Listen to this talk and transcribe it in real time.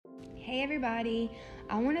Hey everybody,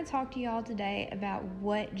 I want to talk to y'all today about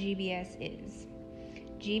what GBS is.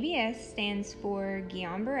 GBS stands for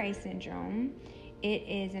Guillain Barre syndrome. It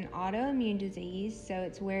is an autoimmune disease, so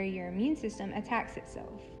it's where your immune system attacks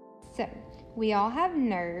itself. So, we all have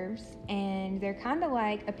nerves, and they're kind of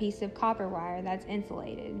like a piece of copper wire that's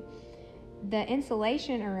insulated. The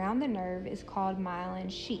insulation around the nerve is called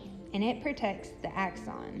myelin sheath, and it protects the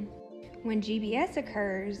axon. When GBS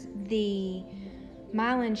occurs, the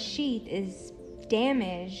myelin sheath is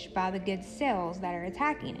damaged by the good cells that are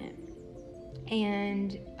attacking it.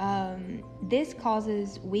 And this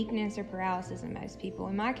causes weakness or paralysis in most people.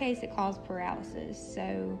 In my case, it caused paralysis.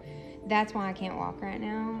 So that's why I can't walk right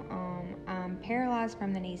now. I'm paralyzed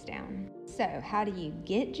from the knees down. So how do you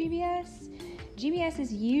get GBS? GBS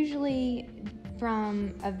is usually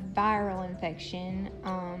from a viral infection,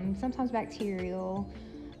 sometimes bacterial.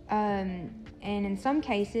 And in some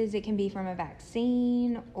cases, it can be from a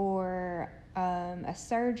vaccine or a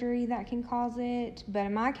surgery that can cause it. But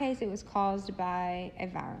in my case, it was caused by a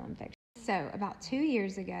viral infection. So about 2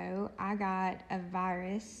 years ago, I got a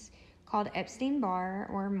virus called Epstein-Barre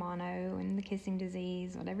or mono and the kissing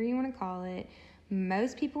disease, whatever you want to call it.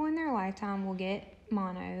 Most people in their lifetime will get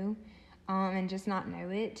mono and just not know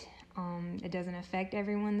it. It doesn't affect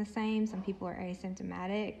everyone the same. Some people are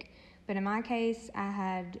asymptomatic. But in my case, I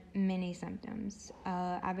had many symptoms.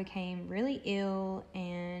 I became really ill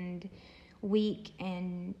and weak,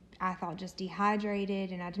 and I felt just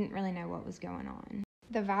dehydrated, and I didn't really know what was going on.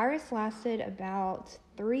 The virus lasted about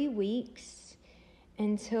 3 weeks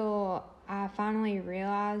until I finally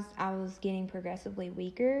realized I was getting progressively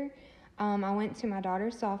weaker. I went to my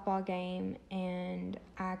daughter's softball game, and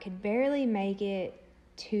I could barely make it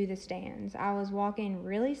to the stands. I was walking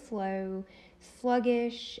really slow,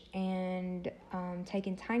 sluggish, and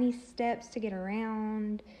taking tiny steps to get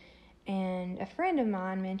around. And a friend of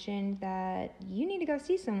mine mentioned that you need to go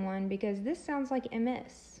see someone because this sounds like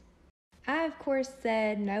MS. I, of course,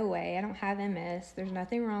 said, no way, I don't have MS. There's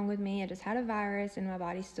nothing wrong with me. I just had a virus and my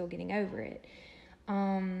body's still getting over it.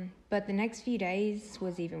 But the next few days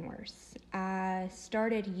was even worse. I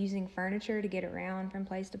started using furniture to get around from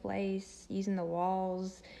place to place, using the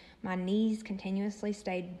walls. My knees continuously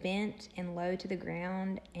stayed bent and low to the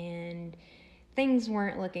ground, and things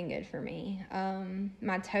weren't looking good for me.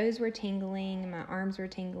 My toes were tingling, my arms were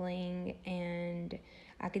tingling, and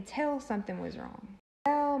I could tell something was wrong.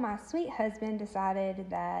 Well, my sweet husband decided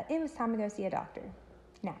that it was time to go see a doctor.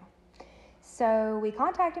 Now, so we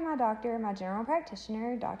contacted my doctor, my general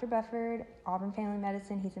practitioner, Dr. Bufford, Auburn Family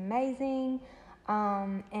Medicine. He's amazing.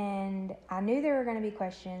 And I knew there were going to be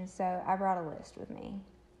questions, so I brought a list with me,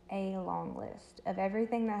 a long list of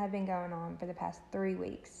everything that had been going on for the past 3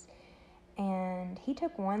 weeks. And he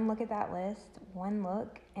took one look at that list,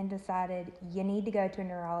 and decided you need to go to a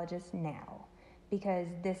neurologist now because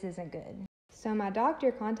this isn't good. So my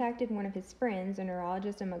doctor contacted one of his friends, a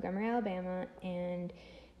neurologist in Montgomery, Alabama, and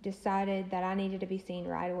decided that I needed to be seen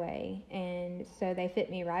right away. And so they fit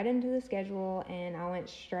me right into the schedule, and I went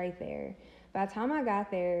straight there. By the time I got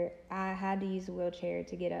there, I had to use a wheelchair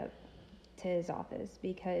to get up to his office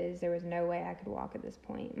because there was no way I could walk at this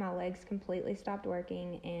point. My legs completely stopped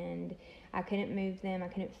working, and I couldn't move them. I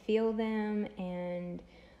couldn't feel them, and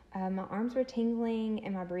my arms were tingling,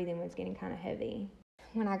 and my breathing was getting kind of heavy.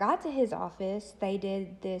 When I got to his office, they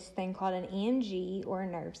did this thing called an EMG or a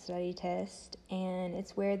nerve study test, and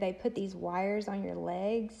it's where they put these wires on your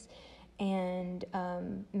legs and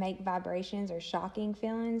make vibrations or shocking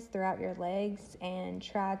feelings throughout your legs and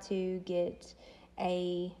try to get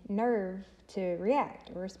a nerve to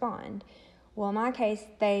react or respond. Well, in my case,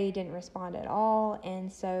 they didn't respond at all,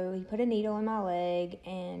 and so he put a needle in my leg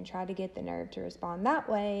and tried to get the nerve to respond that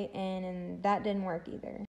way, and that didn't work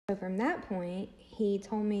either. So from that point, he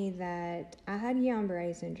told me that I had Guillain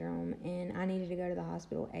Barre syndrome and I needed to go to the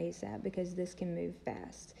hospital ASAP because this can move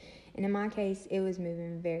fast. And in my case, it was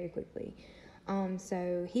moving very quickly.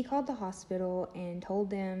 So he called the hospital and told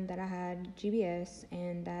them that I had GBS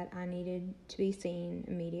and that I needed to be seen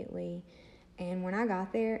immediately. And when I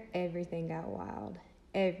got there, everything got wild.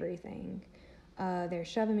 Everything. They're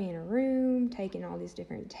shoving me in a room, taking all these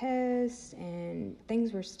different tests, and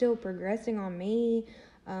things were still progressing on me.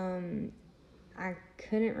 I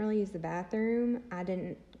couldn't really use the bathroom. I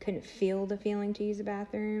couldn't feel the feeling to use the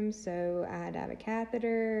bathroom, so I had to have a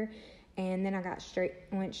catheter, and then I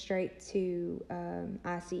went straight to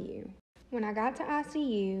ICU. When I got to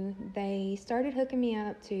ICU, they started hooking me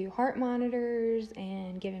up to heart monitors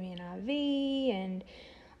and giving me an IV,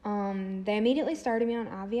 and they immediately started me on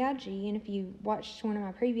IVIG, and if you watched one of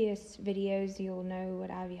my previous videos, you'll know what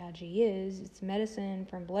IVIG is. It's medicine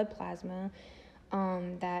from blood plasma.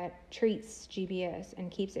 that treats GBS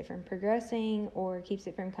and keeps it from progressing or keeps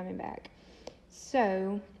it from coming back.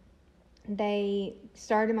 So they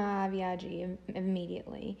started my IVIG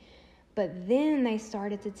immediately, but then they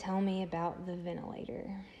started to tell me about the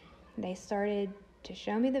ventilator. They started to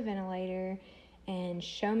show me the ventilator and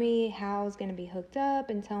show me how I was going to be hooked up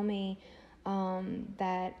and tell me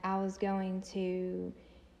that I was going to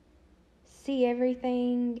see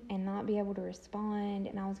everything and not be able to respond,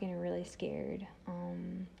 and I was getting really scared.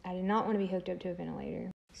 I did not want to be hooked up to a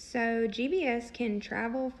ventilator. So GBS can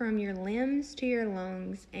travel from your limbs to your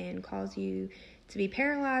lungs and cause you to be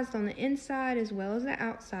paralyzed on the inside as well as the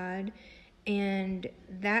outside, and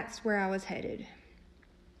that's where I was headed.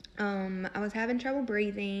 I was having trouble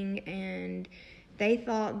breathing, and they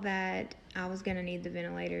thought that I was going to need the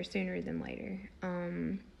ventilator sooner than later.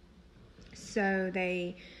 So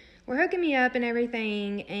they were hooking me up and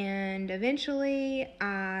everything, and eventually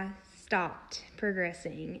I stopped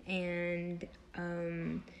progressing, and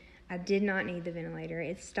I did not need the ventilator.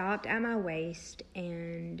 It stopped at my waist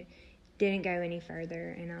and didn't go any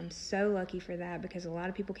further, and I'm so lucky for that because a lot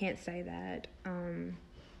of people can't say that.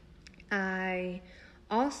 I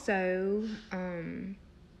also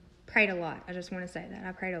prayed a lot. I just want to say that.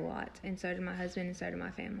 I prayed a lot, and so did my husband and so did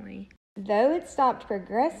my family. Though it stopped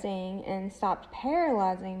progressing and stopped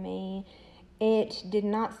paralyzing me, it did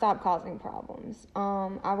not stop causing problems.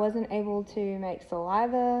 I wasn't able to make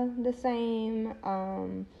saliva the same.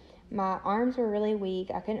 My arms were really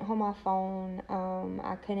weak. I couldn't hold my phone.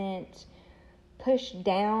 I couldn't push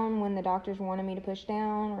down when the doctors wanted me to push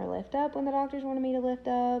down or lift up when the doctors wanted me to lift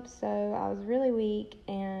up. So I was really weak,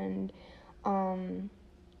 and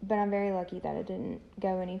but I'm very lucky that it didn't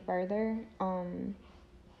go any further.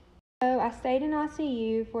 So I stayed in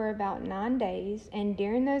ICU for about 9 days, and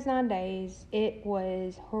during those 9 days, it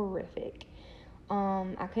was horrific.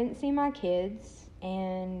 I couldn't see my kids,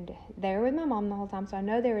 and they were with my mom the whole time, so I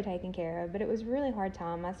know they were taken care of, but it was a really hard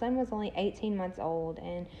time. My son was only 18 months old,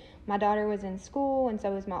 and my daughter was in school, and so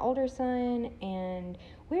was my older son, and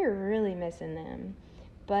we were really missing them.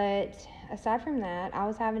 But aside from that, I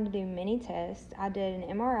was having to do many tests. I did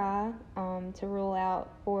an MRI to rule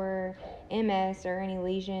out for MS or any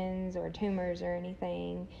lesions or tumors or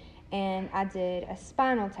anything. And I did a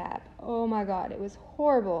spinal tap. Oh my God, it was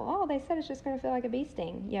horrible. Oh, they said it's just going to feel like a bee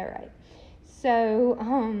sting. Yeah, right. So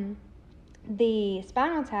the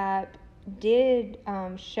spinal tap did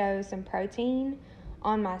show some protein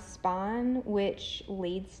on my spine, which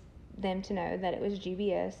leads them to know that it was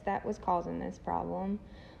GBS that was causing this problem.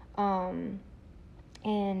 And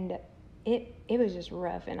it was just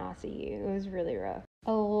rough in ICU. It was really rough.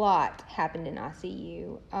 A lot happened in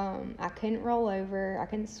ICU. I couldn't roll over. I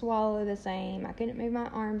couldn't swallow the same. I couldn't move my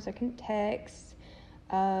arms. I couldn't text.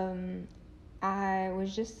 I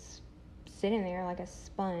was just sitting there like a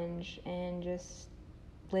sponge and just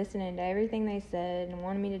listening to everything they said and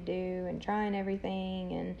wanted me to do and trying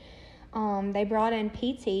everything. And they brought in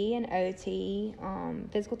PT and OT,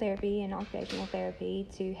 physical therapy and occupational therapy,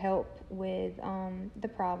 to help with the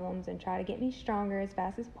problems and try to get me stronger as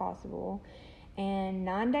fast as possible. And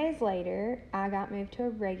 9 days later, I got moved to a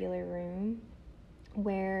regular room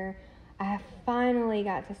where I finally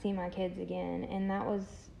got to see my kids again, and that was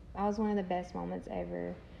one of the best moments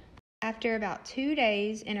ever. After about 2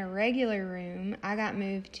 days in a regular room, I got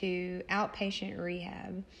moved to outpatient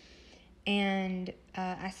rehab. And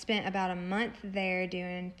I spent about a month there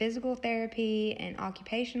doing physical therapy and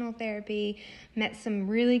occupational therapy, met some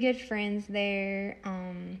really good friends there.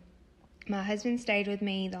 My husband stayed with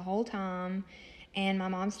me the whole time, and my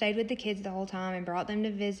mom stayed with the kids the whole time and brought them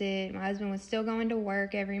to visit. My husband was still going to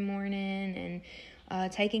work every morning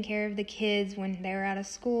and taking care of the kids when they were out of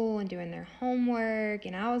school and doing their homework,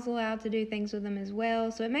 and I was allowed to do things with them as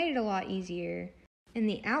well, so it made it a lot easier. In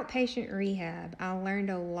the outpatient rehab, I learned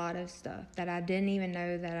a lot of stuff that I didn't even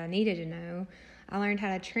know that I needed to know. I learned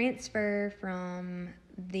how to transfer from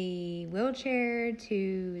the wheelchair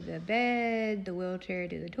to the bed, the wheelchair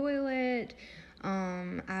to the toilet.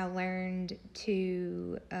 I learned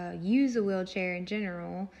to use a wheelchair in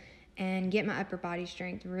general and get my upper body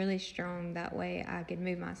strength really strong. That way I could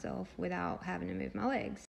move myself without having to move my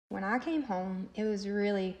legs. When I came home, it was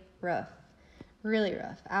really rough. Really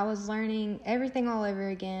rough. I was learning everything all over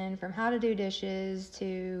again, from how to do dishes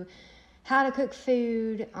to how to cook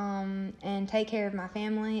food and take care of my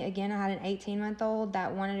family. Again, I had an 18-month-old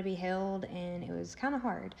that wanted to be held, and it was kind of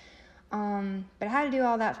hard. But I had to do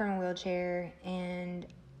all that from a wheelchair, and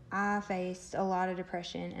I faced a lot of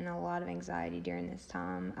depression and a lot of anxiety during this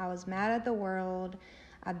time. I was mad at the world.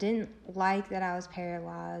 I didn't like that I was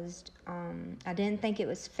paralyzed. I didn't think it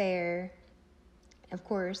was fair. Of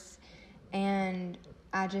course, and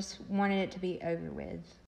I just wanted it to be over with.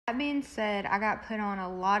 That being said, I got put on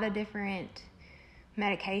a lot of different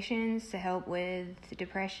medications to help with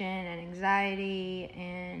depression and anxiety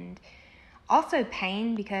and also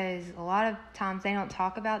pain, because a lot of times they don't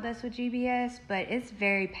talk about this with GBS, but it's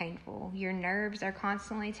very painful. Your nerves are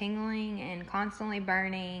constantly tingling and constantly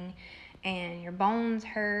burning, and your bones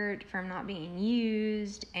hurt from not being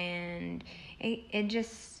used, and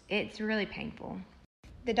it's really painful.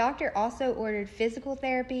 The doctor also ordered physical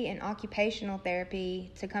therapy and occupational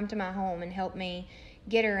therapy to come to my home and help me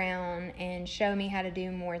get around and show me how to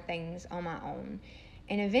do more things on my own.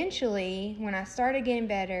 And eventually, when I started getting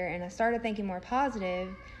better and I started thinking more positive,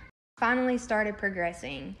 I finally started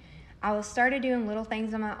progressing. I started doing little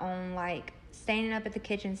things on my own, like standing up at the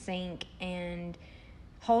kitchen sink and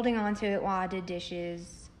holding on to it while I did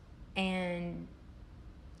dishes, and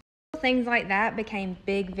things like that became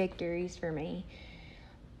big victories for me.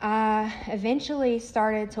 I eventually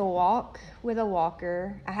started to walk with a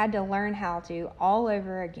walker. I had to learn how to all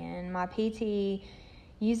over again. My PT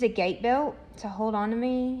used a gait belt to hold on to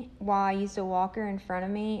me while I used a walker in front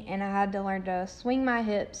of me, and I had to learn to swing my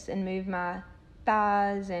hips and move my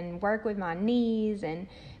thighs and work with my knees and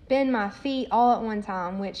bend my feet all at one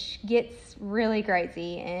time, which gets really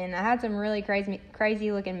crazy. And I had some really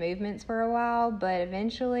crazy looking movements for a while, but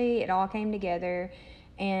eventually it all came together,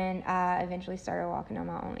 and I eventually started walking on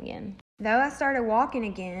my own again. Though I started walking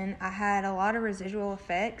again, I had a lot of residual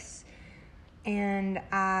effects, and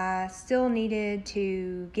I still needed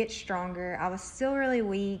to get stronger. I was still really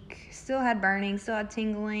weak, still had burning, still had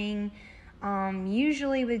tingling.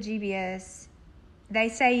 Usually with GBS, they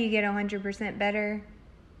say you get 100% better,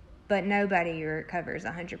 but nobody recovers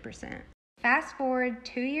 100%. Fast forward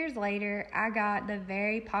 2 years later, I got the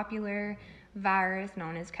very popular virus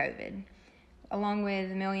known as COVID, along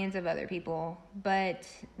with millions of other people. But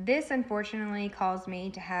this unfortunately caused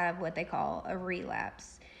me to have what they call a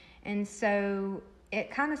relapse. And so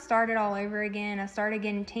it kind of started all over again. I started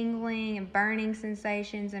getting tingling and burning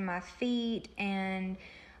sensations in my feet, and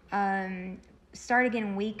started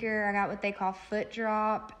getting weaker. I got what they call foot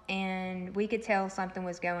drop, and we could tell something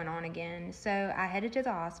was going on again. So I headed to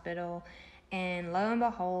the hospital, and lo and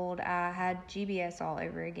behold, I had GBS all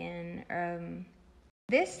over again.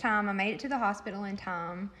 This time I made it to the hospital in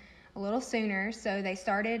time, a little sooner, so they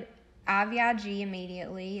started IVIG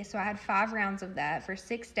immediately. So I had 5 rounds of that for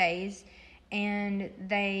 6 days, and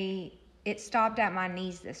it stopped at my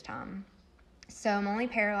knees this time. So I'm only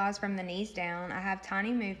paralyzed from the knees down. I have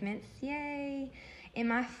tiny movements, yay, in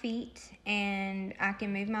my feet, and I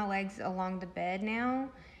can move my legs along the bed now,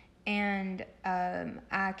 and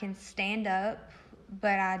I can stand up,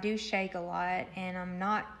 but I do shake a lot, and I'm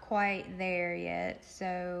not quite there yet,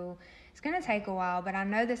 so it's going to take a while, but I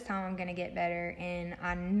know this time I'm going to get better, and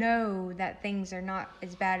I know that things are not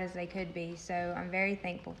as bad as they could be, so I'm very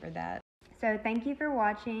thankful for that. So thank you for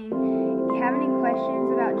watching. If you have any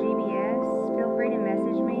questions about GBS, feel free to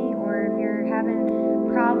message